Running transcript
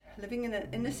living in an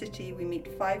inner city, we meet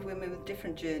 5 women with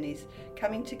different journeys,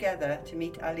 coming together to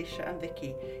meet Alicia and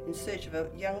Vicky in search of a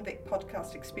Young Vic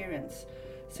podcast experience.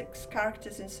 6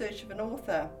 characters in search of an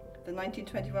author. The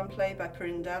 1921 play by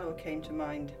Pirandello came to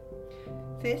mind.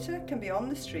 Theatre can be on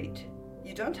the street.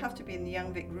 You don't have to be in the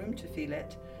Young Vic room to feel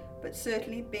it, but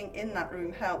certainly being in that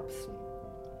room helps.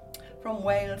 From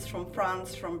Wales, from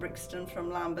France, from Brixton,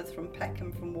 from Lambeth, from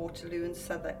Peckham, from Waterloo and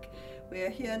Southwark. We are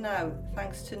here now,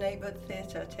 thanks to Neighbourhood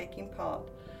Theatre taking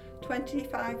part.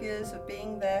 25 years of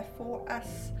being there for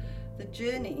us. The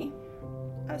journey,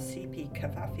 as C.P.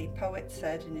 Cavafy, poet,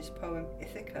 said in his poem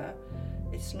Ithaca,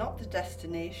 it's not the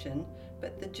destination,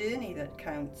 but the journey that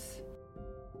counts.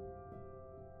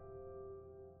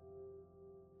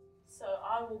 So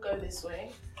I will go this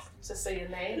way to say your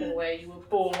name and where you were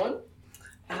born.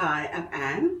 Hi, I'm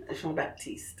Anne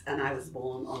Jean-Baptiste, and I was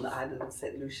born on the island of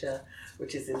St. Lucia,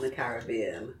 which is in the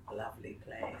Caribbean. A lovely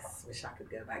place. Wish I could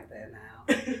go back there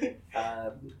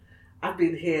now. I've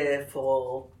been here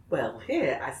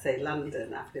here I say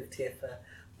London. I've lived here for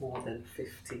more than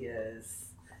 50 years.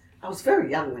 I was very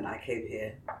young when I came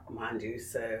here, mind you,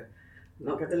 so I'm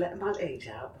not going to let my age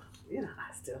out. But,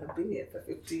 I still have been here for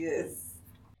 50 years.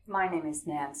 My name is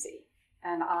Nancy,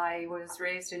 and I was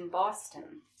raised in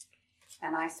Boston.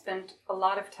 And I spent a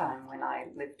lot of time when I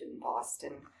lived in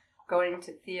Boston going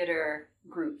to theater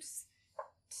groups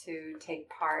to take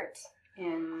part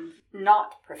in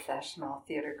not professional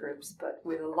theater groups, but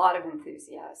with a lot of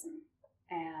enthusiasm.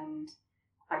 And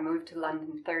I moved to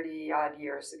London 30 odd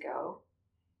years ago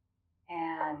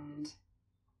and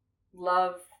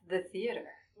love the theater.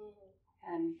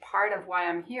 And part of why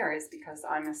I'm here is because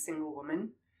I'm a single woman.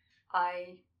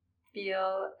 I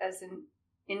feel as an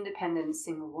independent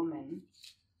single woman,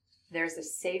 there's a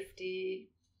safety,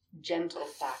 gentle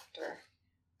factor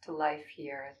to life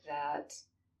here that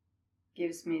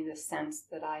gives me the sense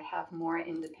that I have more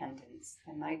independence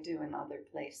than I do in other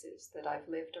places that I've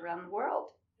lived around the world.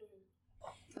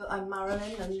 So I'm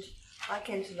Marilyn, and I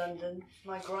came to London.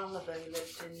 My grandmother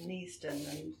lived in Neasden,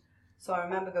 and so I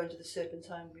remember going to the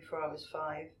Serpentine before I was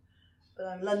 5. But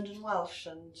I'm London Welsh,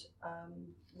 and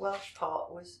Welsh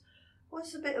part was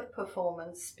a bit of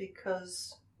performance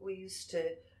because we used to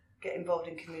get involved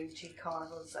in community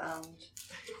carnivals and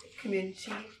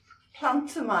community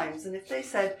pantomimes, and if they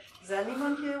said, does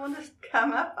anyone here want to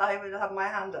come up, I would have my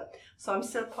hand up. So I'm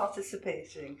still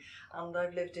participating, and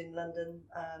I've lived in London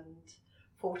and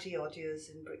 40 odd years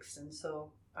in Brixton,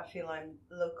 so I feel I'm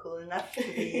local enough to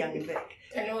be Young Vic.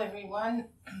 Hello everyone,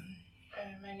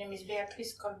 my name is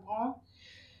Béatrice Colbrand.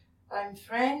 I'm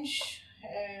French.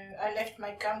 I left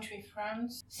my country,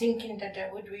 France, thinking that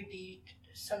there would be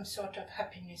some sort of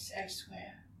happiness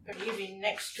elsewhere. But living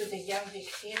next to the Young Vic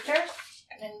Theatre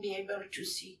and be able to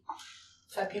see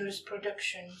fabulous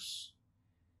productions.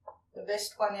 The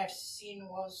best one I've seen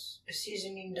was A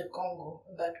Season in the Congo,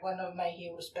 about one of my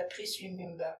heroes, Patrice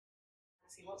Lumumba.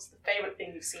 What's the favourite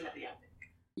thing you've seen at the Young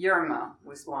Vic? Yerma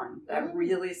was one that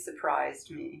really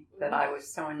surprised me, that I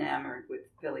was so enamored with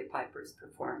Billy Piper's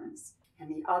performance. And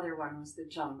the other one was The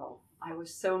Jungle. I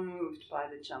was so moved by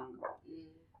The Jungle.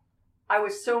 I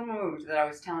was so moved that I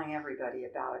was telling everybody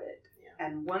about it. Yeah.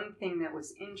 And one thing that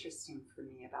was interesting for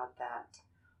me about that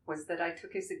was that I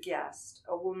took as a guest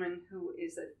a woman who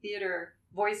is a theater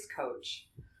voice coach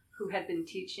who had been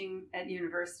teaching at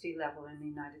university level in the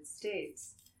United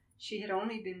States. She had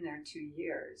only been there 2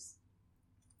 years,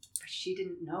 but she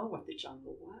didn't know what The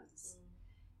Jungle was.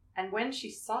 And when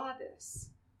she saw this,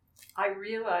 I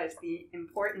realized the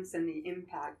importance and the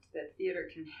impact that theater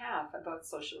can have about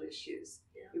social issues.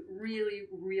 Yeah. It really,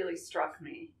 really struck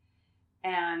me.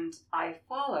 And I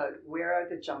followed where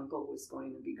The Jungle was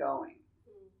going to be going.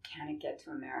 Can it get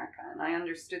to America? And I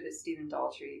understood that Stephen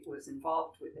Daltrey was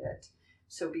involved with it.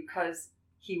 So because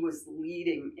he was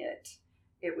leading it,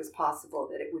 it was possible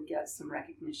that it would get some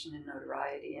recognition and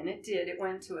notoriety. And it did. It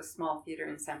went to a small theater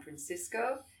in San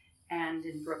Francisco and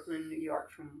in Brooklyn, New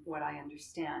York, from what I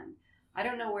understand. I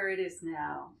don't know where it is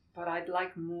now, but I'd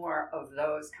like more of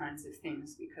those kinds of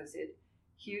things because it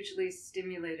hugely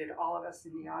stimulated all of us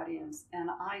in the audience. And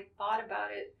I thought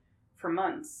about it for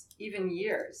months, even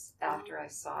years after I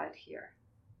saw it here.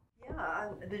 Yeah,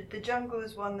 and the Jungle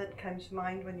is one that came to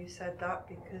mind when you said that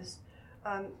because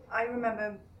I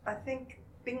remember, I think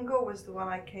Bingo was the one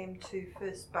I came to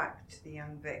first back to the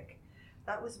Young Vic.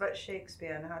 That was about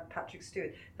Shakespeare and had Patrick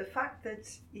Stewart. The fact that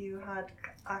you had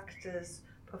actors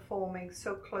performing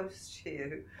so close to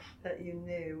you that you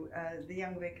knew, the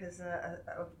Young Vic has a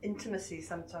intimacy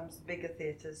sometimes the bigger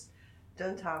theatres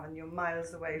don't have, and you're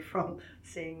miles away from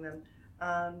seeing them.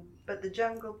 But the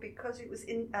jungle, because it was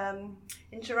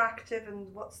interactive and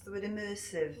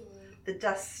immersive, the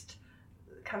dust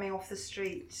coming off the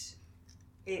street,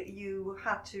 you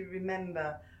had to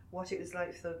remember what it was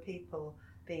like for the people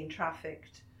being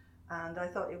trafficked. And I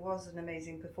thought it was an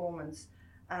amazing performance.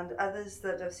 And others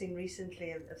that I've seen recently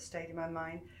have stayed in my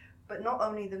mind. But not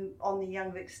only on the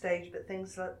Young Vic stage, but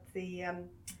things like the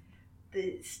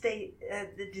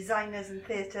designers and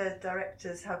theatre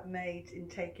directors have made in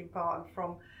taking part, and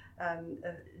from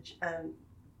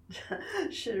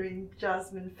Shireen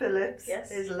Jasmine Phillips,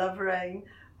 is Love Rain.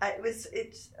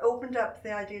 It's opened up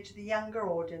the idea to the younger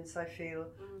audience, I feel,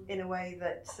 in a way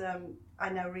that I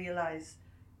now realise.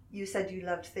 You said you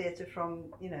loved theatre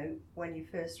from, when you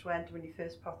first went, when you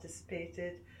first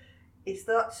participated. It's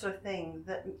that sort of thing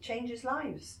that changes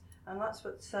lives, and that's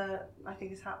what I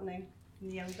think is happening in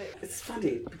the Young Vic. It's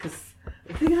funny because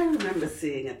the thing I remember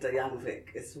seeing at the Young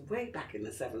Vic is way back in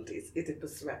the 70s,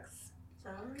 Oedipus Rex.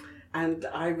 And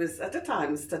I was at the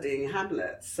time studying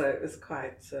Hamlet, so it was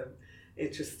quite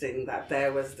interesting that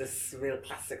there was this real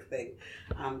classic thing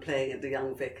playing at the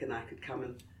Young Vic, and I could come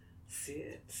and see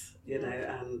it,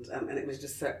 and it was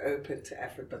just so open to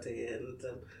everybody, and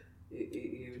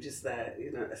you were just there,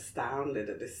 astounded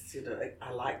at this,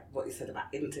 I like what you said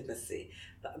about intimacy,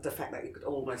 the fact that you could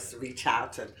almost reach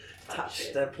out and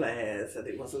touch the players, and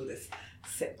it wasn't this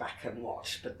sit back and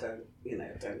watch, but don't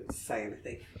say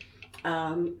anything.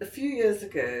 A few years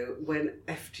ago, when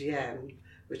FGM,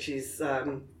 which is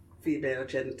female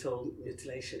genital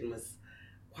mutilation, was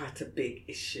quite a big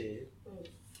issue.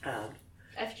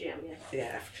 FGM,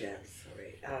 yeah, FGM,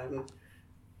 sorry.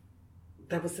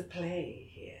 There was a play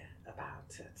here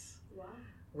about it. Wow.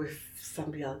 With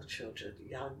some young children,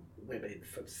 young women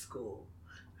from school,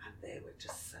 and they were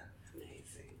just so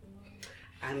amazing.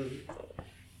 And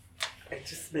it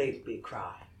just made me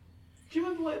cry. Do you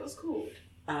remember what it was called?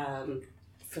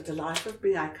 For the life of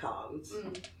me, I can't.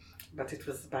 But it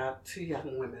was about two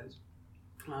young women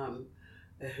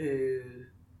who,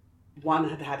 one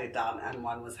had had it done and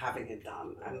one was having it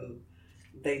done, and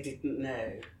they didn't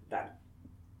know that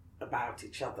about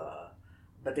each other,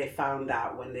 but they found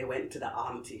out when they went to the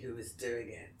auntie who was doing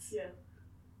it. Yeah.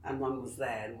 And one was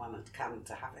there and one had come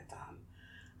to have it done.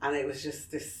 And it was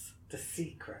just the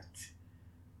secret,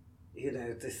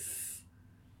 this,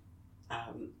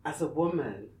 as a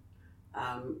woman,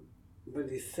 when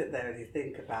you sit there and you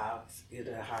think about,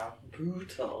 how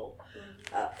brutal,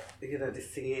 this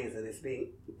thing is, and it's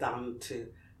being done to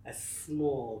a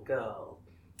small girl.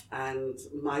 And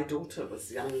my daughter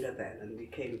was younger then, and we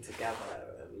came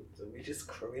together, and we just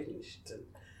cringed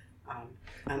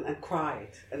and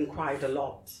cried a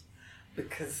lot,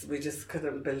 because we just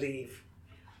couldn't believe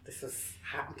this was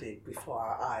happening before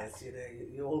our eyes.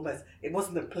 You almost, it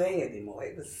wasn't a play anymore.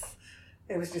 It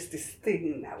was just this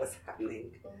thing that was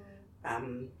happening.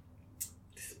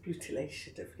 This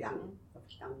mutilation of young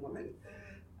women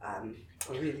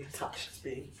really touched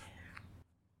me.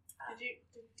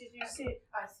 Did you see it?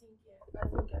 I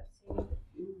think I've seen it.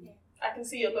 Yeah. I can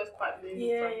see you're both quite moved.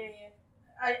 Yeah.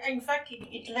 In fact,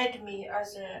 it led me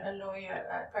as a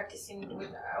lawyer practicing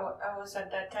I was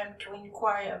at that time to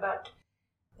inquire about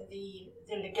the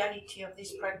legality of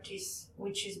this practice,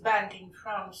 which is banned in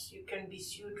France. You can be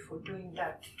sued for doing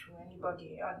that to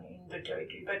anybody in the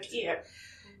territory. But here,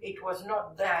 it was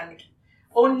not banned.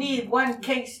 Only one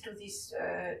case to this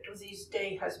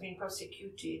day has been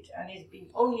prosecuted, and it's been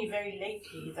only very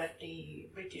lately that the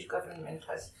British government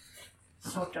has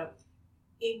sort of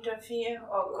interfered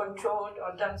or controlled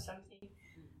or done something.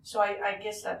 So I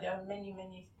guess that there are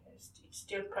many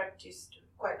still practiced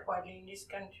quite widely in this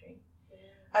country.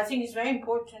 I think it's very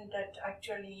important that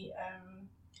actually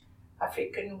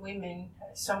African women,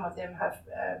 some of them have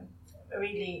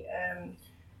really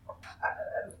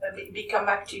become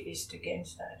activists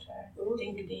against that. I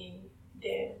think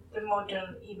the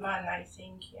model Iman, I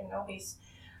think,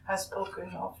 has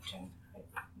spoken often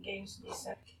against this.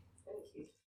 Thank you.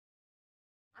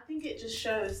 I think it just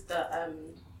shows that,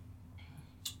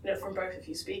 from both of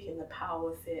you speaking, the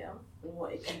power of theatre and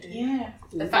what it can do. Yeah.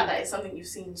 The fact that it's something you've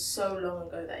seen so long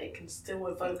ago that it can still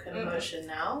evoke an emotion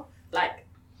now. Like,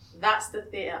 that's the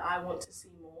theatre I want to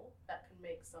see more, that can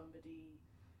make somebody,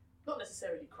 not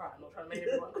necessarily cry, I'm not trying to make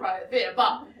everyone cry at theatre,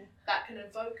 but that can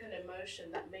evoke an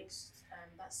emotion that makes,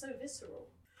 that's so visceral.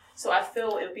 So I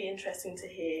feel it would be interesting to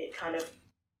hear kind of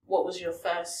what was your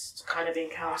first kind of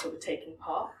encounter with taking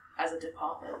part as a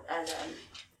department, and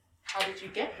how did you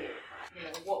get here?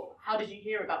 How did you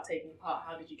hear about taking part?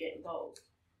 How did you get involved?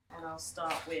 And I'll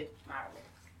start with Marilyn.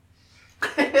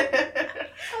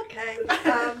 Okay,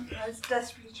 I was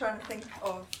desperately trying to think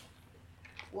of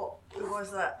what it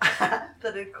was that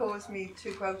that had caused me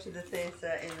to go to the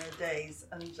theatre in the days,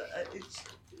 and it's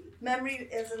memory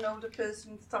as an older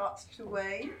person starts to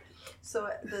wane. So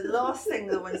the last thing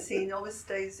that one's seen always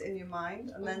stays in your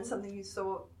mind, and then something you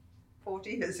saw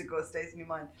 40 years ago stays in your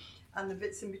mind, and the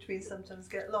bits in between sometimes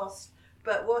get lost.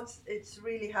 But what it's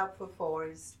really helpful for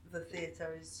is the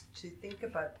theatre is to think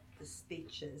about the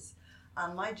speeches,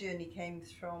 and my journey came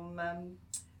from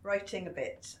writing a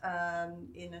bit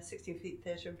in a 16 Feet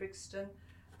Theatre in Brixton.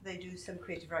 They do some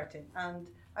creative writing, and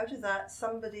out of that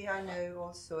somebody I know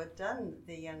also had done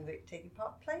the Young Vic taking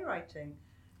part playwriting.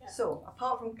 Yeah. So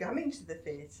apart from coming to the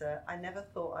theatre, I never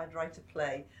thought I'd write a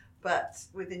play, but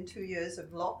within 2 years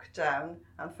of lockdown,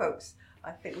 and folks,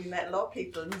 I think we met a lot of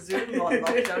people in Zoom on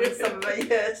lockdown, and some of them are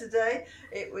here today.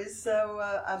 It was so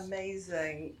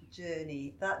amazing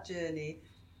journey. That journey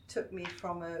took me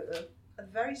from a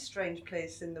very strange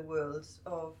place in the world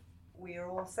of we are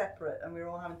all separate and we're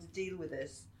all having to deal with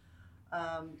this,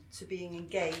 to being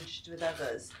engaged with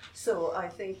others. So I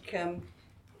think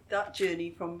that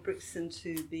journey from Brixton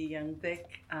to the Young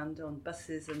Vic and on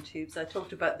buses and tubes, I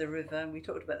talked about the river, and we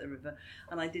talked about the river,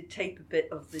 and I did tape a bit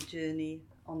of the journey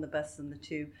on the bus and the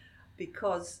tube,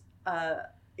 because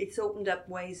it's opened up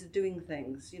ways of doing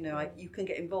things. You know, you can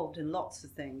get involved in lots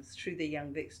of things through the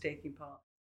Young Vics taking part.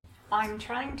 I'm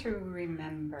trying to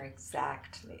remember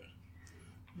exactly.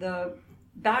 The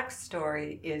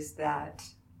backstory is that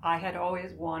I had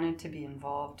always wanted to be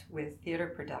involved with theater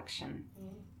production,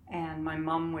 and my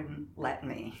mom wouldn't let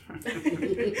me,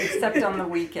 except on the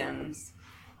weekends.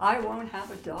 I won't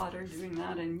have a daughter doing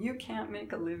that, and you can't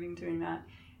make a living doing that.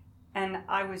 And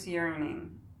I was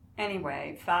yearning.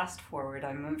 Anyway, fast forward,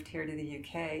 I moved here to the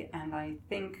UK, and I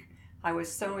think I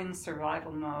was so in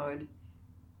survival mode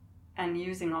and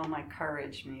using all my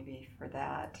courage maybe for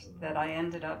that I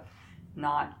ended up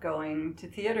not going to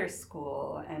theater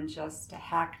school and just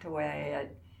hacked away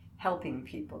at helping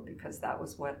people, because that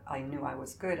was what I knew I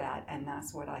was good at, and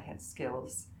that's what I had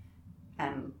skills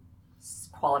and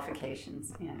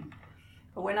qualifications in.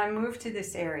 But when I moved to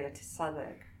this area, to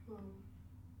Southwark,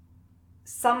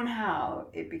 somehow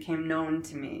it became known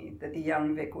to me that the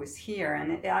Young Vic was here,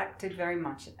 and it acted very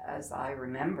much as I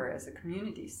remember, as a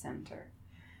community center.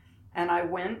 And I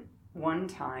went one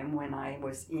time when I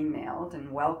was emailed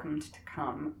and welcomed to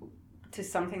come to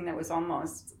something that was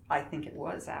almost, I think it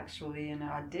was actually an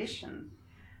audition.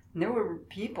 And there were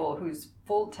people whose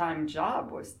full-time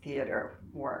job was theater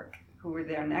work who were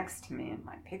there next to me, and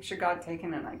my picture got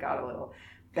taken, and I got a little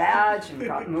badge and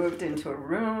got moved into a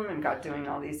room and got doing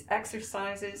all these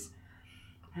exercises.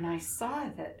 And I saw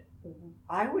that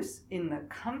I was in the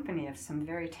company of some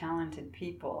very talented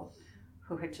people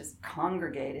who had just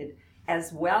congregated,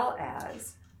 as well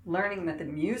as learning that the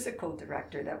musical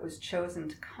director that was chosen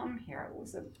to come here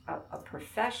was a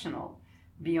professional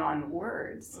beyond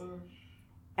words.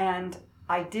 And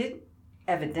I did,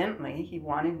 evidently, he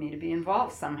wanted me to be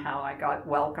involved. Somehow I got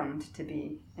welcomed to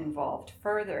be involved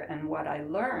further. And what I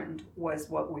learned was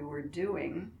what we were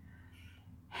doing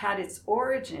had its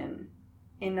origin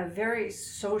in a very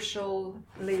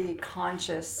socially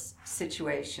conscious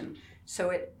situation. So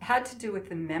it had to do with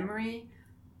the memory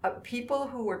of people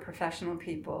who were professional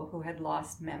people who had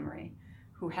lost memory,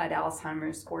 who had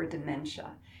Alzheimer's or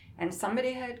dementia. And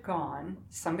somebody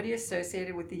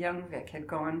associated with the Young Vic had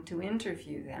gone to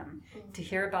interview them to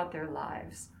hear about their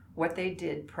lives, what they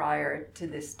did prior to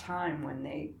this time when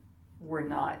they were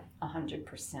not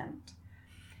 100%.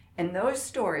 And those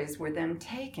stories were then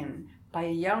taken by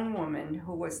a young woman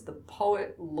who was the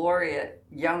poet laureate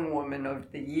young woman of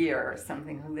the year or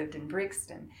something, who lived in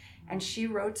Brixton. And she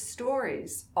wrote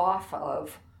stories off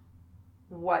of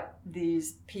what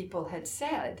these people had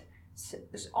said. So it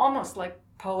was almost like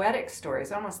poetic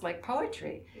stories, almost like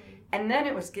poetry. And then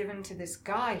it was given to this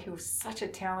guy who was such a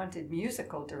talented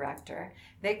musical director.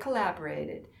 They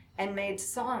collaborated and made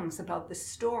songs about the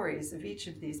stories of each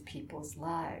of these people's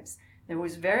lives. It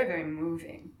was very, very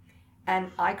moving.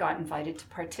 And I got invited to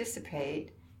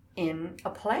participate in a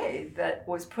play that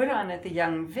was put on at the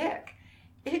Young Vic.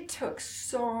 It took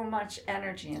so much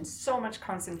energy and so much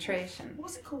concentration.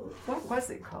 What's it called? What was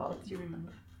it called? Do you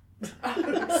remember?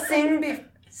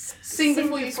 Sing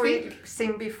Before You Speak.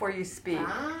 Sing Before You Speak.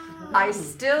 Ah. I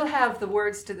still have the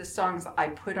words to the songs I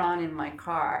put on in my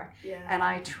car. Yeah. And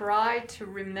I try to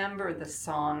remember the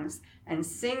songs and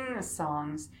sing the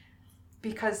songs,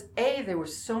 because they were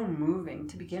so moving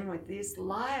to begin with, these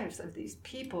lives of these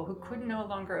people who could no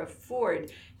longer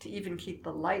afford to even keep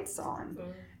the lights on.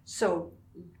 So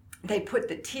they put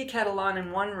the tea kettle on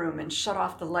in one room and shut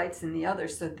off the lights in the other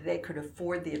so that they could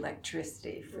afford the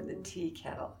electricity for the tea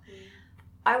kettle.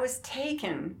 I was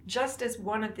taken just as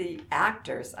one of the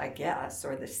actors, I guess,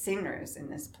 or the singers in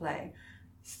this play,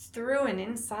 through and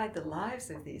inside the lives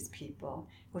of these people.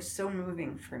 It was so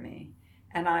moving for me.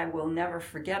 And I will never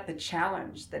forget the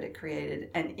challenge that it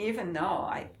created. And even though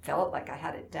I felt like I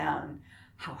had it down,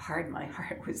 how hard my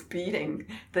heart was beating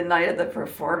the night of the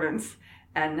performance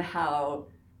and how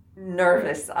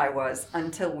nervous I was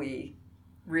until we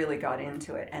really got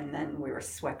into it. And then we were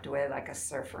swept away like a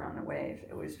surfer on a wave.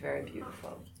 It was very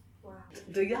beautiful. Wow.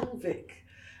 The Young Vic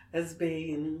has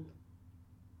been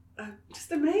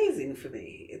just amazing for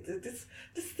me. This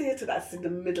theatre that's in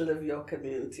the middle of your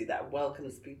community, that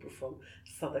welcomes people from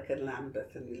Southwark and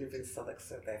Lambeth, and you live in Southwark,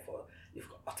 so therefore you've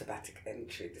got automatic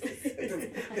entry.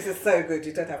 This is so good.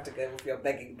 You don't have to go with your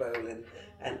begging bowl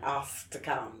and ask to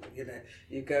come. You know,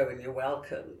 you go and you're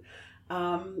welcome.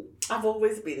 I've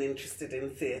always been interested in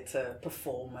theatre,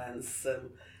 performance,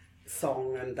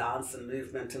 song and dance and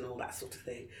movement and all that sort of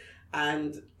thing.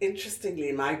 And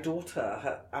interestingly, my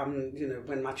daughter,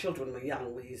 when my children were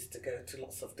young, we used to go to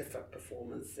lots of different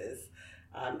performances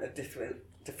at different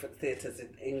theatres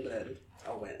in England,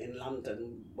 or in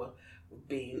London,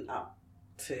 being up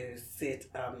to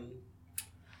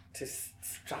to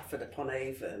Stratford upon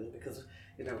Avon, because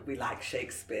we like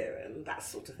Shakespeare and that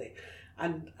sort of thing.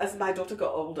 And as my daughter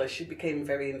got older, she became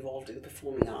very involved in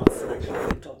performing arts and actually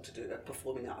went on to do a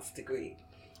performing arts degree.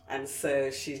 And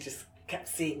so she just kept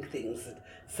seeing things and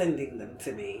sending them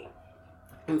to me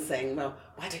and saying, well,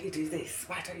 why don't you do this?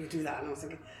 Why don't you do that? And I was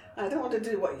thinking, I don't want to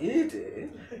do what you do.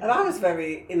 And I was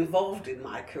very involved in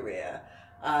my career.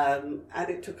 And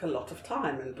it took a lot of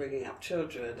time in bringing up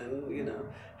children and,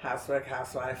 housework,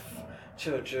 housewife,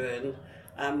 children.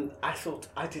 I thought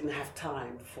I didn't have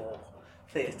time for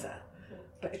theatre.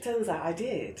 But it turns out I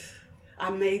did.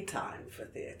 I made time for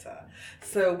theatre.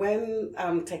 So when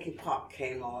Taking Part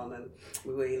came on and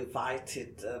we were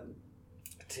invited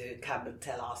to come and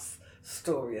tell our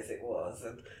story as it was,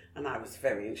 and I was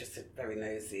very interested, very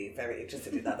nosy, very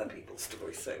interested in other people's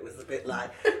stories, so it was a bit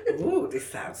like, ooh, this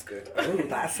sounds good, ooh,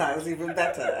 that sounds even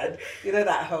better. And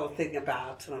that whole thing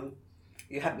about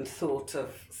you hadn't thought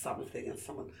of something and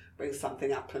someone brings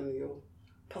something up and you're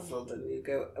puzzled and you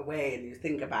go away and you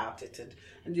think about it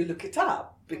and you look it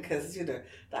up because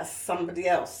that's somebody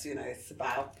else. It's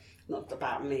not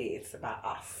about me, it's about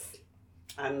us.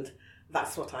 And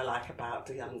that's what I like about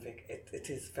the Young Vic. It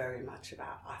is very much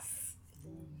about us.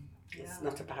 Yeah. It's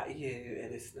not about you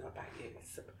and it's not about you.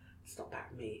 It's not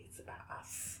about me, it's about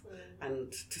us.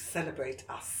 And to celebrate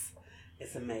us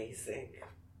is amazing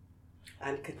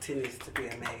and continues to be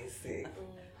amazing.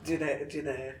 Do you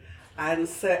know? And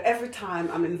so every time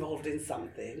I'm involved in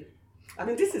something, I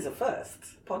mean, this is a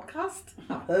first podcast.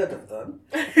 I've heard of them.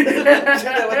 Do you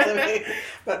know what I mean?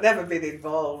 But never been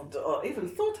involved or even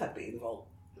thought I'd be involved.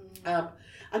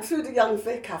 And through the Young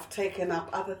Vic, I've taken up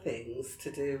other things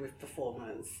to do with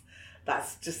performance.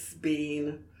 That's just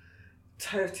been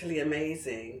totally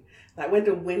amazing. Like when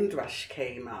the Windrush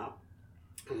came up,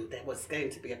 and there was going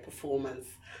to be a performance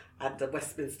at the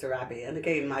Westminster Abbey. And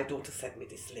again, my daughter sent me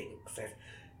this link, says,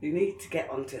 you need to get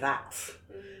onto that.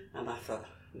 And I thought,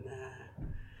 nah.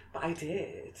 But I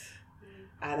did.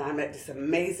 And I met this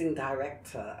amazing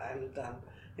director and,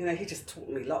 he just taught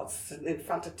me lots. In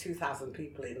front of 2,000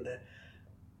 people in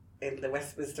the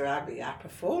Westminster Abbey, I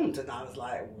performed and I was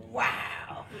like,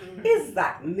 wow, is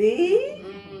that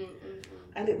me?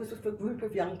 And it was with a group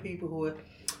of young people who were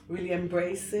really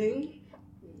embracing.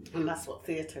 And that's what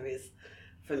theatre is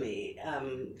for me.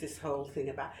 This whole thing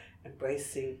about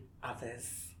embracing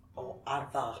others or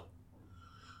other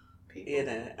people,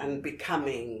 and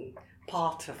becoming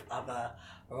part of other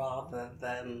rather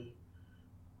than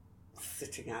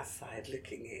sitting outside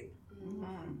looking in.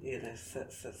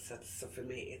 So for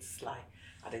me, it's like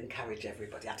I'd encourage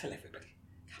everybody. I tell everybody,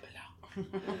 come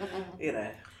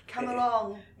along. Come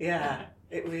along. Yeah,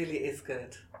 it really is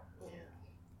good.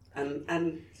 Yeah.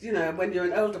 And when you're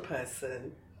an older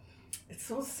person,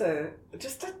 it's also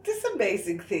just this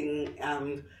amazing thing.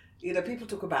 People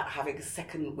talk about having a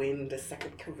second wind, a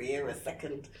second career, a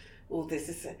second all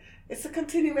this. It's a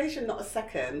continuation, not a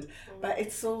second, but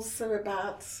it's also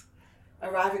about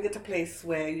arriving at a place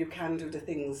where you can do the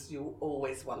things you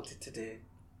always wanted to do.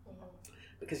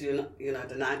 Because the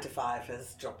 9 to 5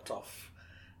 has dropped off,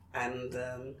 and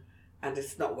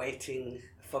it's not waiting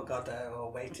for Godot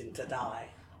or waiting to die.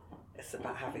 It's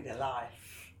about having a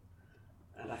life,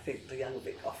 and I think the Young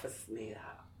Vic offers me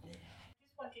that.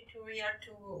 I wanted to react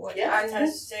to what Anne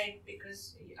has said,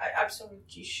 because I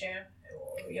absolutely share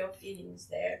your feelings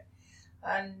there.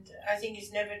 And I think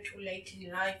it's never too late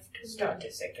in life to start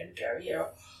a second career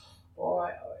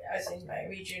or as in my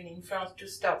region in France, to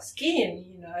start skiing.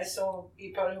 You know, I saw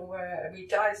people who were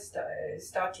retired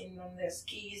starting on their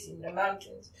skis in the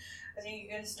mountains. I think you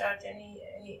can start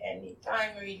any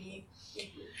time really.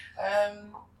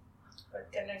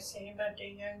 What can I say about the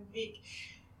young Vic?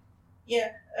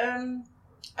 Yeah,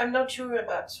 I'm not sure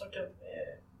about sort of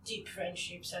deep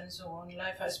friendships and so on.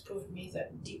 Life has proved me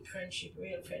that deep friendship,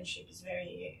 real friendship, is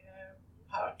very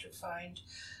hard to find.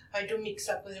 I do mix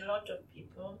up with a lot of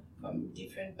people from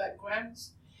different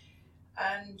backgrounds,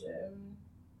 and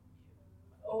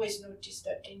always notice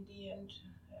that in the end,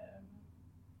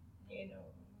 you know,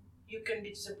 you can be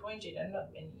disappointed, and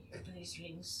not many of these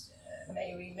links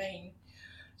may remain.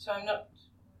 So I'm not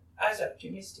as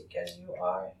optimistic as you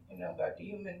are, you know, about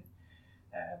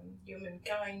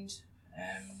humankind.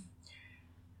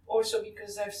 Also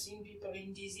because I've seen people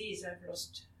in disease. I've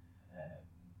lost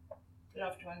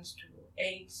loved ones to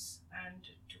AIDS and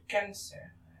to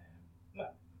cancer,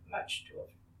 much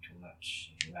too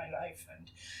much in my life,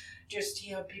 and just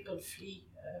hear people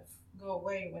go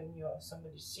away when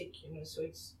somebody's sick, you know. So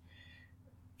it's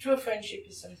true friendship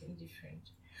is something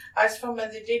different. As for my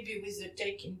debut with the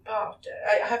taking part,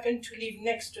 I happened to live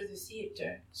next to the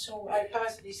theatre, so I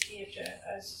passed this theatre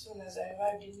as soon as I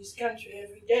arrived in this country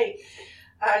every day,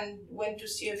 and went to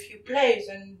see a few plays,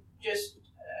 and just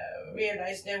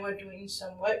realized they were doing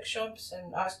some workshops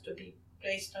and asked to be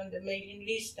placed on the mailing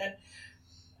list, and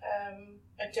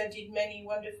attended many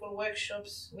wonderful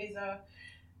workshops with our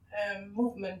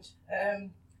movement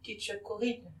teacher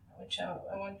Corinne, which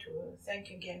I want to thank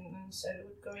again and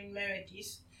salute Corinne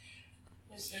Meredith.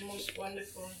 Is the most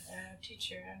wonderful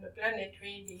teacher on the planet,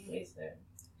 really, with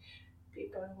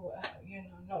people who are, you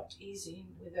know, not easy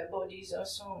with their bodies or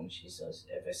so on. She's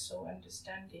ever so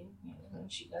understanding, you know, when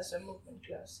she does her movement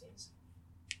classes.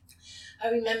 I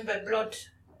remember Blood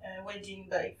Wedding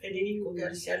by Federico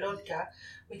Garcia Lorca,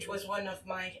 which was one of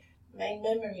my main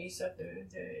memories of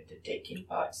the taking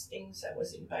parts things I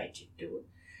was invited to,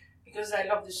 because I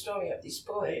love the story of this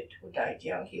poet who died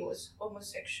young. He was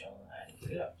homosexual,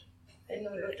 and I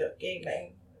know a lot of gay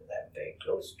men that I'm very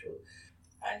close to.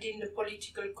 And in the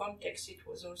political context, it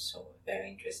was also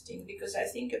very interesting, because I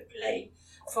think a play,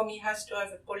 for me, has to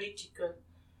have a political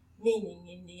meaning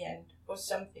in the end, or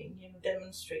something, you know,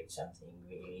 demonstrate something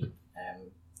really.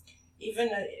 Even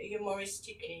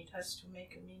humoristically, it has to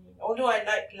make a meaning. Although I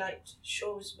like light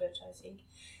shows, but I think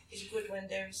it's good when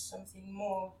there is something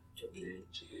more to be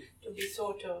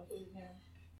thought of. Yeah.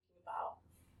 About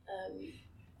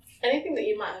anything that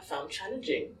you might have found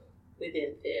challenging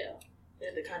within theatre, you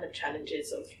know, the kind of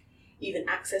challenges of even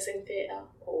accessing theatre,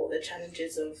 or the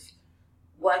challenges of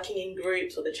working in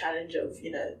groups, or the challenge of, you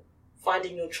know,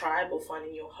 finding your tribe or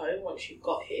finding your home once you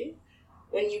got here.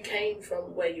 When you came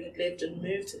from where you had lived and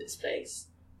moved to this place,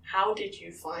 how did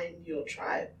you find your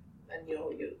tribe and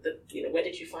where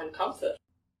did you find comfort?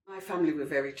 My family were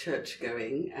very church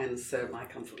going, and so my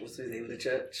comfort was within the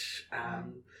church,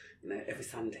 you know, every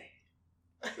Sunday.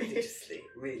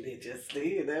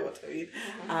 religiously, you know what I mean?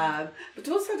 But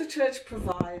also the church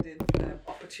provided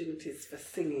opportunities for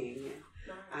singing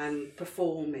and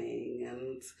performing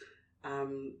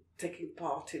and taking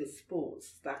part in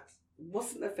sports that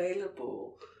wasn't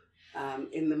available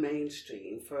in the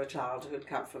mainstream for a child who had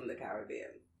come from the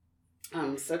Caribbean.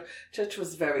 So church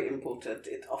was very important.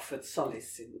 It offered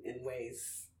solace in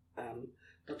ways,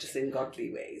 not just in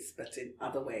godly ways, but in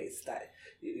other ways that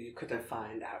you couldn't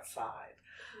find outside.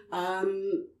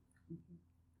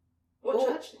 What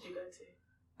church did you go to?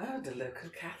 Oh, the local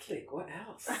Catholic. What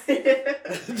else?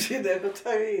 Do you know what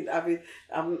I mean? I mean,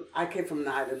 I came from an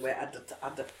island where at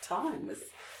the time was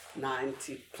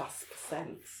 90+%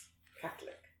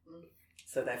 Catholic.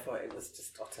 So therefore it was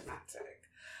just automatic.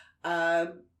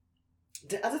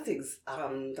 The other things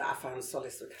that I found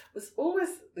solace with was always,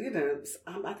 you know,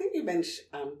 I think you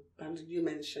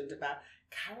mentioned about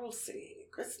carol singing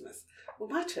at Christmas. Well,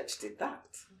 my church did that.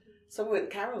 So we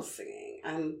went carol singing,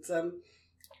 and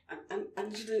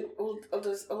you know, all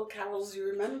those old carols you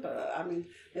remember. I mean,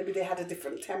 maybe they had a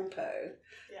different tempo,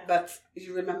 but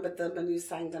you remembered them and you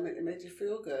sang them, and it made you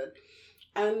feel good.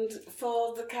 And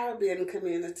for the Caribbean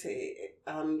community,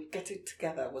 getting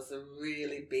together was a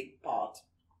really big part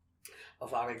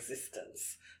of our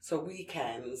existence. So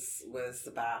weekends was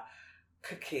about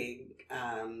cooking,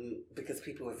 because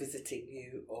people were visiting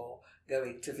you or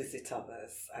going to visit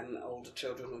others, and all the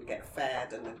children would get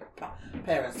fed, and the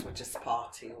parents would just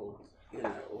party all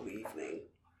evening.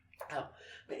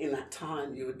 But in that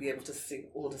time, you would be able to sing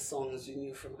all the songs you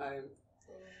knew from home,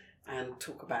 and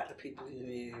talk about the people you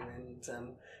knew,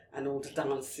 and all the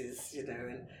dances, you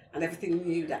know, and everything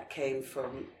new that came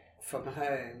from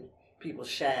home people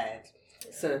shared.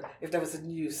 So if there was a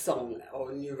new song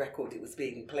or a new record, it was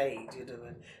being played, you know,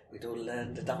 and we'd all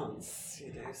learn the dance,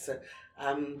 you know.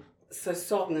 So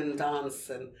song and dance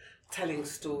and telling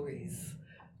stories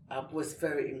was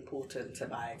very important to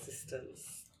my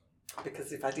existence,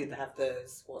 because if I didn't have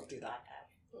those, what did I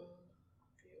have?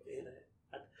 You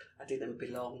know, I didn't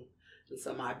belong, and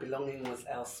so my belonging was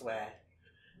elsewhere.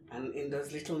 And in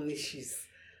those little niches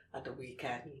at the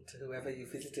weekend, whoever you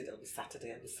visited on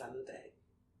Saturday and Sunday,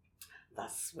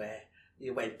 that's where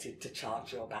you went in to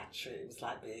charge your battery. It was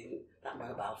like being that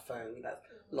mobile phone that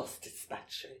lost its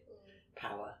battery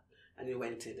power, and you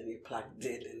went in and you plugged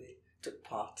in and you took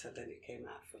part, and then you came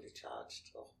out fully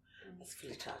charged, or as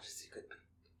fully charged as you could be.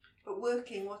 But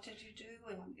working, what did you do?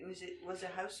 And was a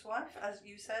housewife, as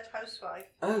you said, housewife?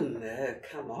 Oh no,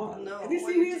 come on. No, Have you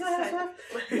what seen me did as a you say?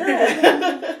 housewife?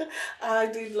 Yeah. I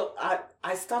did.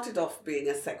 I started off being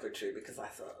a secretary because I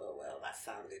thought, oh well, that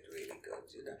sounded really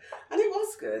good, you know. And it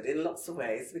was good in lots of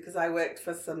ways, because I worked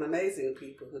for some amazing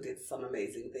people who did some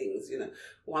amazing things, you know.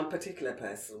 One particular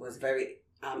person was very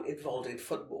involved in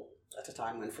football at a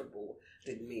time when football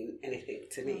didn't mean anything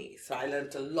to me. So I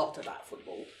learned a lot about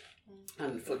football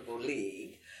and Football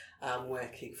League,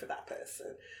 working for that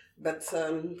person. But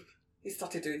he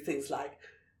started doing things like,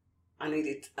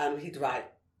 he'd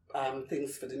write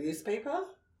things for the newspaper,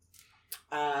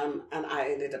 and I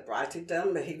ended up writing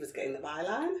them, but he was getting the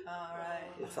byline. All right.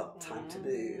 And I thought, time to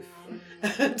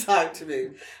move. Time to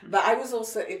move. But I was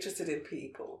also interested in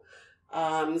people.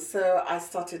 So I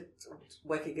started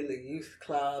working in the youth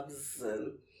clubs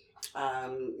and,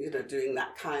 you know, doing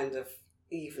that kind of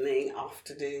evening,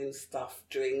 afternoon stuff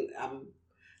during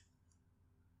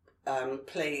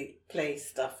play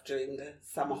stuff during the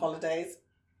summer holidays,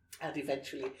 and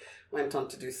eventually went on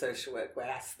to do social work, where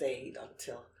I stayed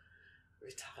until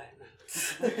retirement.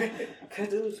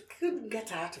 couldn't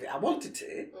get out of it. I wanted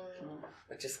to,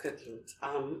 but just couldn't.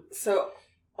 So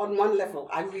on one level,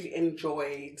 I really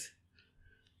enjoyed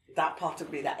that part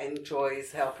of me that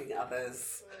enjoys helping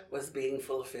others, was being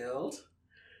fulfilled.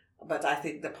 But I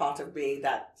think the part of me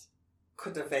that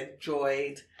could have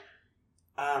enjoyed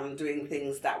doing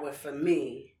things that were for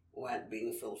me weren't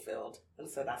being fulfilled. And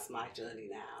so that's my journey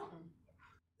now.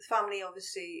 Family,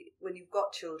 obviously, when you've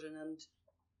got children and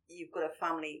you've got a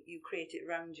family, you create it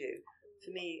around you. For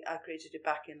me, I created it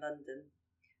back in London.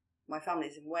 My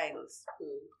family's in Wales.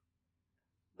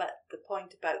 But the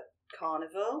point about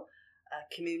carnival,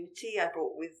 community, I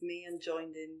brought with me and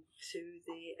joined into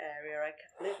the area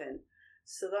I live in.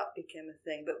 So that became a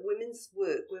thing. But women's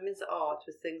work, women's art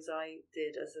were things I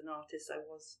did as an artist. I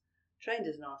was trained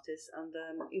as an artist, and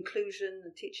inclusion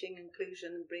and teaching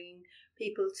inclusion and bringing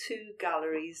people to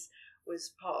galleries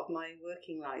was part of my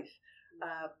working life.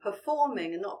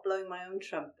 Performing and not blowing my own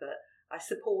trumpet, I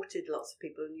supported lots of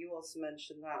people, and you also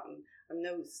mentioned that, and I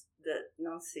know that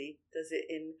Nancy does it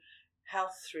in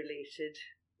health-related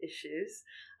issues,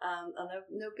 and I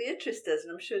know Beatrice does,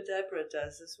 and I'm sure Deborah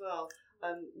does as well.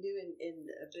 You in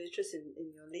Beatrice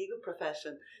in your legal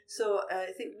profession. So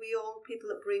I think we all, people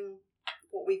that bring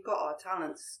what we've got, our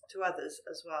talents, to others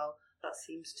as well. That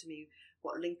seems to me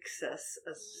what links us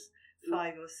as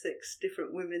 5 or 6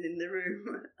 different women in the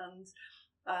room. And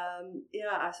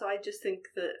so I just think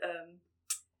that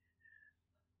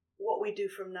what we do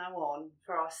from now on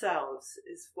for ourselves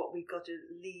is what we've got to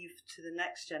leave to the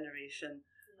next generation,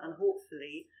 and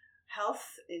hopefully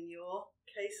health, in your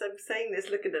case, I'm saying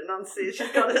this looking at Nancy,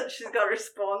 she's got to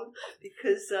respond,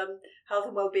 because health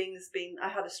and well-being has been, I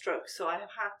had a stroke, so I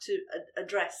have had to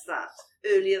address that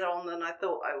earlier on than I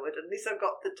thought I would. At least I've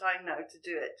got the time now to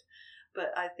do it.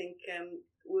 But I think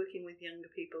working with younger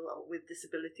people with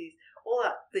disabilities, all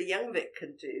that the Young Vic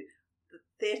can do, the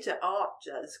theatre art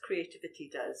does,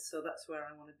 creativity does, so that's where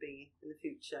I want to be in the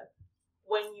future.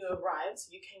 When you arrived,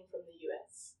 you came from the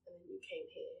US and then you came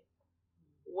here.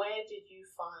 Where did you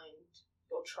find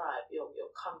your tribe, your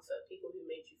comfort, people who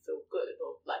made you feel good,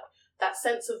 or like that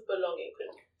sense of belonging?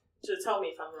 So tell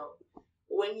me if I'm wrong.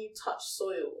 When you touch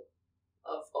soil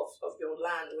of your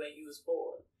land where you was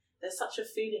born, there's such a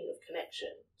feeling of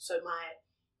connection. So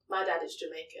my dad is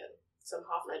Jamaican, so I'm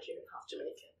half Nigerian, half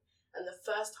Jamaican. And the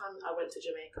first time I went to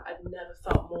Jamaica, I'd never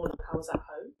felt more like I was at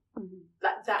home.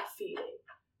 Like that feeling.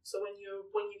 So when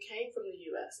you came from the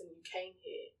US and you came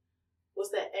here, was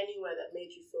there anywhere that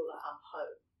made you feel like I'm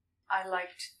home? I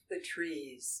liked the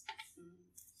trees.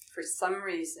 For some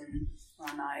reason,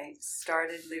 when I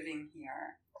started living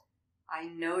here, I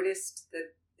noticed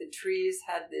that the trees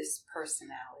had this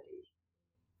personality.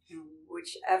 In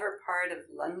whichever part of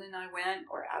London I went,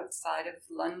 or outside of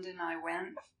London I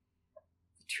went,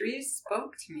 the trees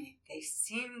spoke to me. They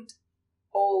seemed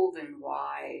old and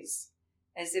wise,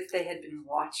 as if they had been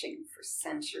watching for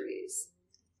centuries.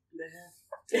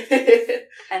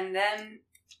 And then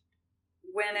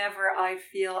whenever I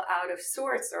feel out of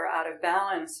sorts or out of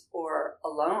balance or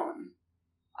alone,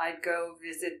 I'd go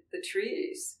visit the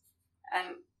trees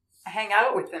and hang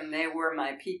out with them. They were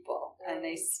my people, and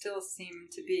they still seem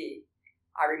to be.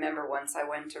 I remember once I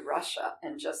went to Russia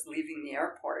and just leaving the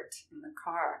airport in the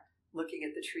car, looking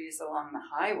at the trees along the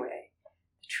highway.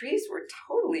 The trees were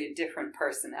totally a different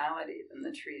personality than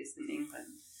the trees in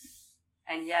England.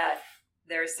 And yet,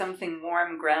 there's something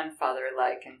warm,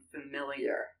 grandfather-like and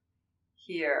familiar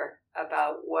here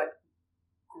about what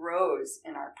grows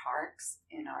in our parks,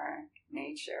 in our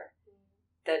nature,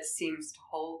 that seems to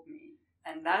hold me.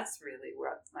 And that's really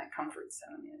what my comfort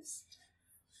zone is.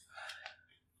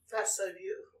 That's so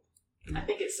beautiful. I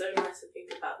think it's so nice to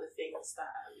think about the things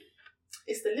that,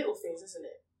 it's the little things, isn't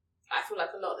it? I feel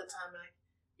like a lot of the time, like,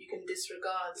 you can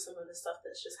disregard some of the stuff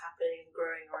that's just happening and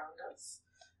growing around us.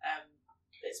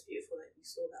 It's beautiful that you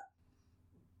saw that.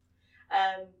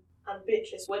 And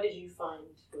Beatrice, where did you find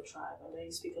your tribe? I know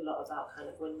you speak a lot about kind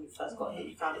of when you first got here,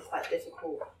 you found it quite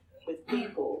difficult with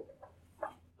people.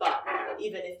 But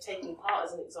even if taking part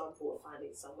as an example of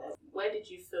finding somewhere, where did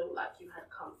you feel like you had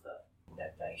comfort?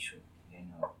 That I should,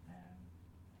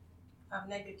 have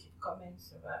negative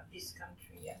comments about this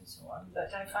country and so on.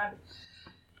 But I found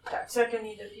that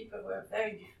certainly the people were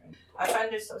very different. I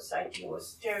found the society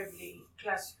was terribly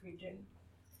class-ridden,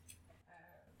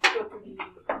 totally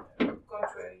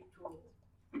contrary to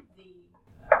the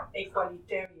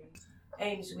equalitarian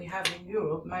aims we have in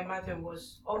Europe. My mother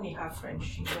was only half French.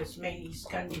 She was mainly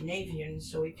Scandinavian.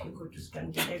 So if you go to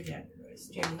Scandinavia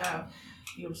still now,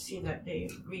 you'll see that they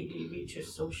really reach a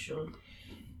social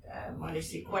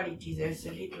equality. There's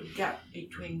a little gap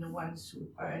between the ones who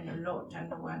earn a lot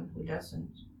and the one who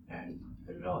doesn't earn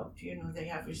a lot. They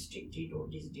have restricted all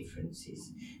these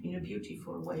differences in a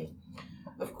beautiful way.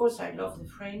 Of course, I love the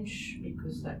French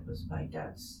because that was my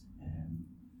dad's.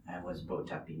 I was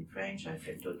brought up in French. I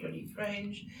feel totally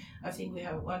French. I think we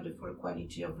have a wonderful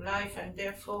quality of life, and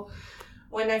therefore,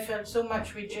 when I felt so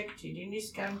much rejected in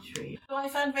this country, so I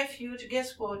found refuge,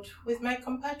 guess what, with my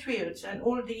compatriots and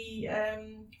all the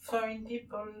foreign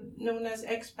people known as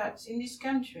expats in this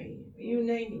country. You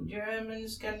name it,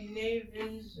 Germans,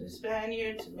 Scandinavians,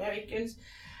 Spaniards, Americans,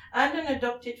 and an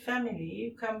adopted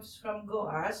family who comes from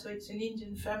Goa, so it's an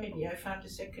Indian family. I found a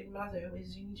second mother who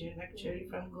is Indian, actually,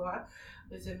 from Goa,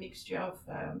 with a mixture of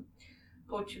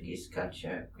Portuguese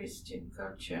culture, Christian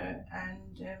culture,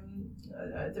 and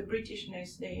the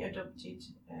Britishness they adopted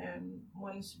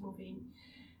once moving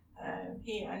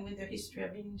here, and with the history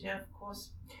of India, of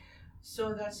course.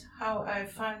 So that's how I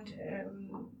found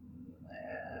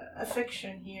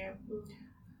affection here.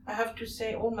 I have to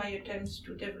say all my attempts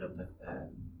to develop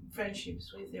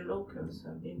friendships with the locals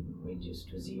have been reduced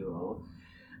to zero,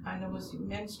 and I was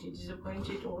immensely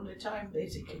disappointed all the time,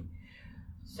 basically.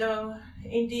 So,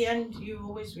 in the end, you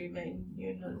always remain,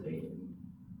 the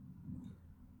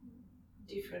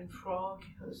different frog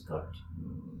who's got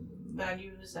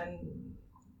values, and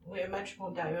we're much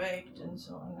more direct and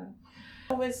so on. And it's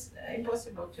always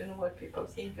impossible to know what people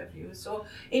think of you. So,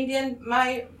 in the end,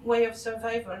 my way of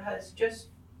survival has just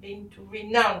been to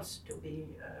renounce to be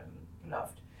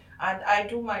loved. And I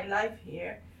do my life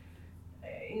here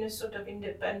in a sort of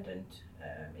independent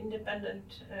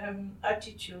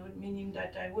attitude, meaning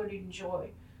that I will enjoy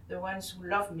the ones who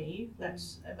love me, but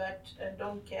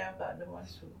don't care about the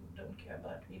ones who don't care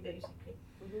about me, basically.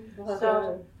 Mm-hmm.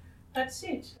 So that's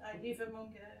it. I live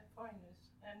among foreigners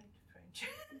and French.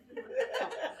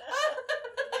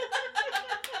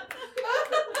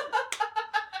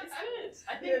 It's good.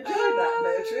 I think you enjoy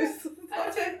that, Beatrice.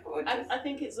 I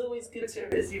think it's always good to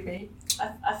resume.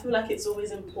 I feel like it's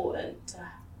always important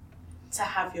to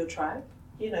have your tribe.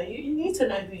 You need to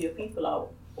know who your people are,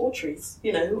 all trees.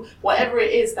 Whatever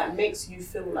it is that makes you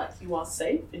feel like you are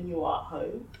safe and you are at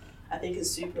home, I think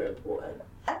is super important.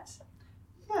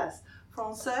 Yes,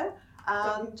 Française,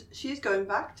 and she's going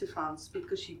back to France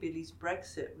because she believes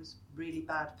Brexit was really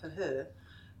bad for her,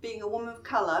 being a woman of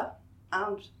colour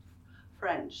and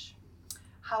French.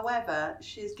 However,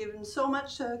 she's given so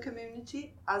much to her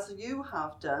community, as you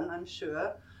have done, I'm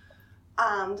sure,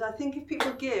 and I think if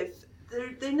people give,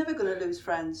 they're never going to lose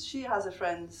friends. She has her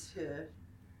friends here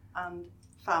and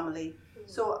family.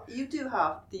 So you do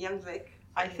have the young Vic,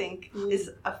 I think,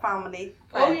 is a family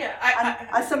friend. Oh yeah.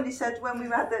 As somebody said when we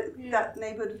were at that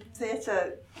neighbourhood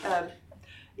theatre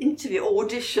interview,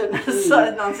 audition, as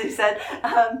Nancy said,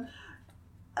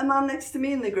 a man next to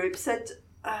me in the group said,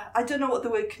 I don't know what the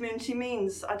word community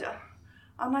means. And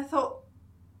I thought,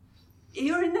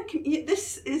 you're in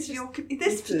this is your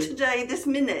this today, this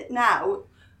minute now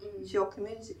is your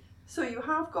community. So you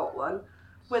have got one,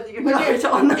 whether you know it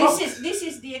or not. This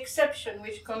is the exception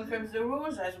which confirms the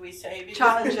rules, as we say. Because,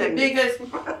 Challenging. Because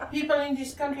people in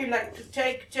this country like to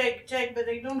take, but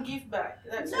they don't give back.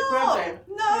 That's the problem.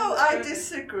 No, I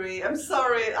disagree. I'm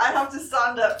sorry. I have to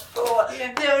stand up for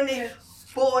the only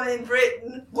born in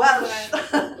Britain Welsh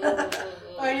person.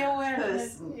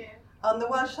 Yeah. And the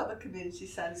Welsh have a community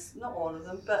sense, not all of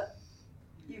them, but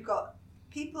you've got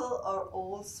people are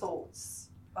all sorts,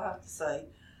 I have to say.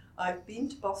 I've been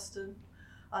to Boston.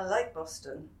 I like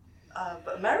Boston,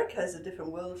 but America is a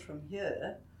different world from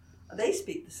here. They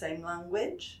speak the same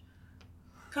language.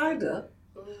 Kinda.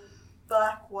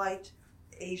 Black, white,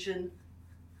 Asian,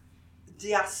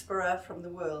 diaspora from the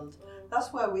world.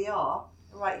 That's where we are,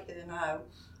 right here now.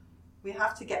 We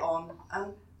have to get on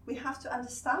and we have to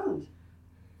understand.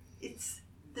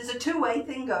 There's a two-way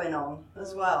thing going on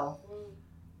as well.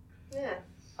 Yeah.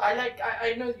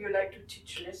 I know you like to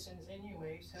teach lessons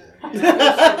anyway, so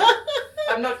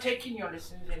I'm not taking your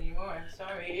lessons anymore, I'm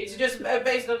sorry. It's just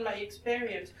based on my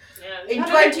experience. Yeah. In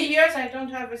 20 years I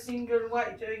don't have a single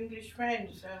white English friend,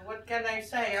 so what can I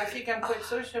say? I think I'm quite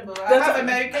sociable. I have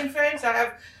American friends, I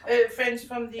have friends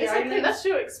from the islands. Okay, that's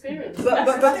your experience.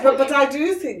 But I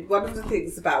do think one of the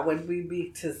things about when we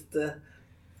meet as the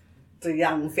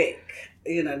Young Vic,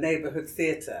 neighbourhood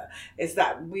theatre, is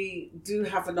that we do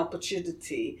have an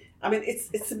opportunity. I mean,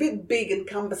 it's a bit big and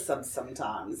cumbersome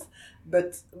sometimes,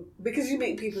 but because you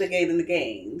meet people again and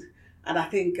again, and I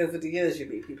think over the years you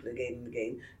meet people again and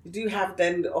again, you do have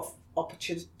then the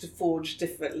opportunity to forge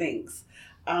different links.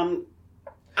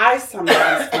 I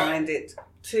sometimes find it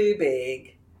too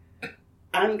big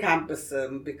and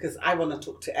cumbersome because I want to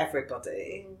talk to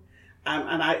everybody.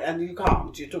 And you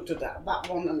can't. You talk to that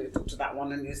one, and you talk to that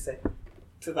one, and you say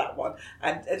to that one,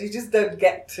 and you just don't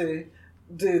get to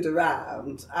do the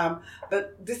round.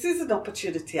 But this is an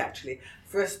opportunity actually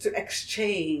for us to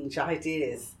exchange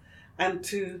ideas and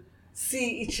to see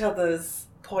each other's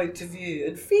point of view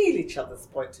and feel each other's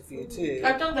point of view too.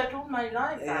 I've done that all my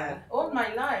life, Yeah. all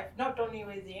my life, not only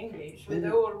with the English, with the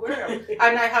whole world.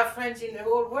 And I have friends in the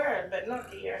whole world, but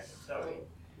not here. Sorry.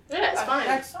 Yeah, it's fine.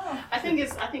 That's all. I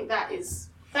think that is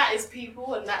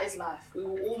people and that is life. We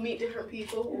will all meet different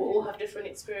people. We will all have different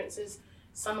experiences.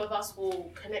 Some of us will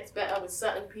connect better with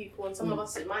certain people, and some of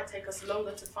us it might take us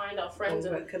longer to find our friends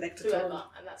and connect whoever,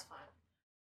 and that's fine.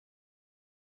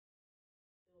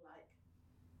 Like,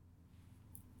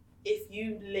 if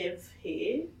you live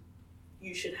here,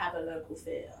 you should have a local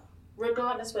theatre,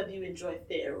 regardless whether you enjoy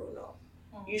theatre or not.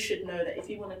 You should know that if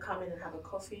you want to come in and have a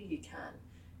coffee, you can.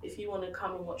 If you want to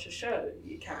come and watch a show,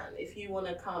 you can. If you want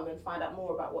to come and find out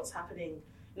more about what's happening,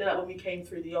 like when we came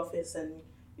through the office, and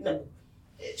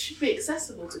it should be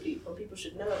accessible to people. People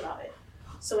should know about it.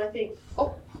 So I think,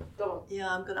 go on.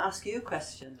 Yeah, I'm going to ask you a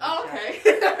question. Oh, okay.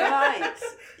 Right.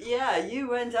 Yeah, you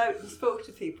went out and spoke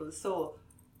to people. So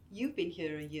you've been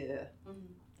here a year.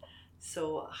 Mm-hmm.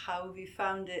 So how have you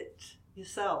found it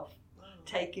yourself,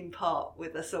 taking part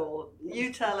with us all?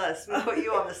 You tell us. We'll put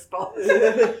you on the spot.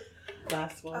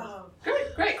 Last one. Oh,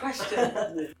 great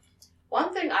question.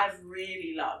 One thing I've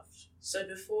really loved, so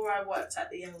before I worked at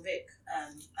the Young Vic,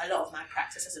 a lot of my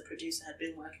practice as a producer had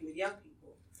been working with young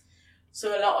people.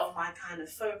 So a lot of my kind of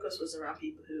focus was around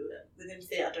people who, within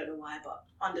theatre, I don't know why, but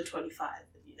under 25.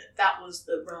 That was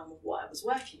the realm of what I was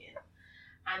working in.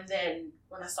 And then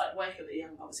when I started working with the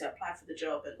young, obviously I applied for the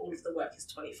job and all of the work is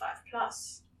 25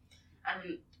 plus.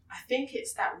 And I think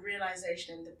it's that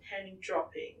realisation and the penny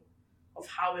dropping of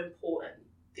how important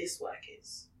this work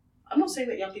is. I'm not saying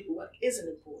that young people work isn't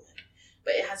important,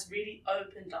 but it has really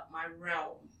opened up my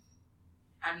realm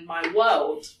and my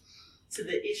world to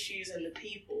the issues and the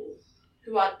people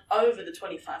who are over the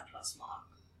 25 plus mark,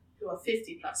 who are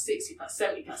 50 plus, 60 plus,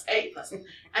 70 plus, 80 plus,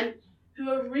 and who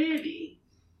are really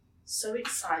so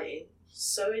exciting,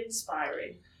 so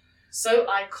inspiring, so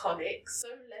iconic, so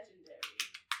legendary.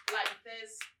 Like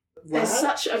there's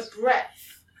such a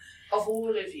breadth of all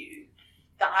of you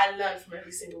that I learned from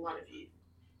every single one of you.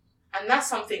 And that's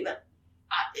something that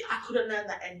I couldn't learn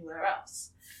that anywhere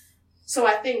else. So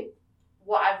I think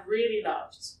what I've really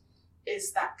loved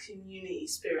is that community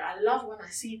spirit. I love when I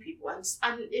see people and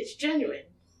it's genuine.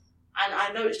 And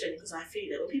I know it's genuine because I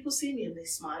feel it. When people see me and they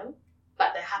smile,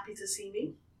 like they're happy to see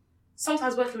me.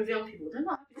 Sometimes working with young people, they're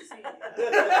not happy to see me.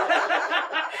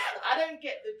 I don't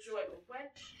get the joy, but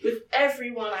with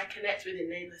everyone I connect with in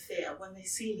neighbour theatre, when they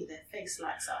see me, their face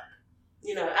lights up.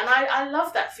 And I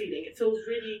love that feeling. It feels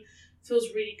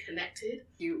really connected.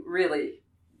 You really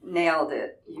nailed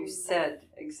it. You said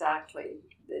exactly.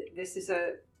 This is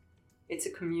It's a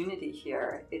community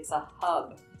here. It's a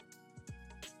hub.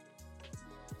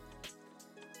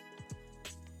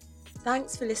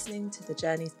 Thanks for listening to the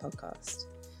Journeys podcast.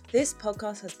 This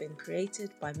podcast has been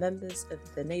created by members of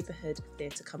the Neighbourhood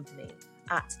Theatre Company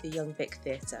at the Young Vic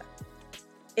Theatre.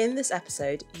 In this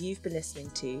episode, you've been listening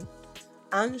to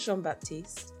Anne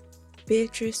Jean-Baptiste,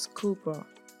 Beatrice Colbrand,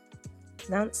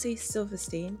 Nancy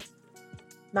Silverstein,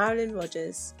 Marilyn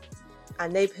Rogers,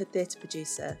 and Neighbourhood Theatre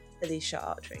producer Alicia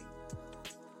Artry.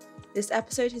 This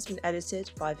episode has been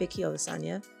edited by Vicky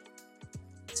Olasanya.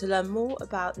 To learn more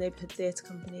about Neighbourhood Theatre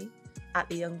Company at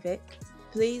the Young Vic,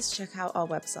 please check out our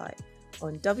website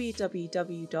on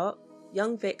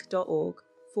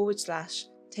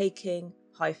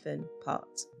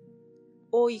www.youngvic.org/taking-part.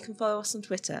 Or you can follow us on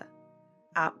Twitter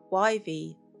at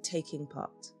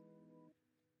YVTakingPart.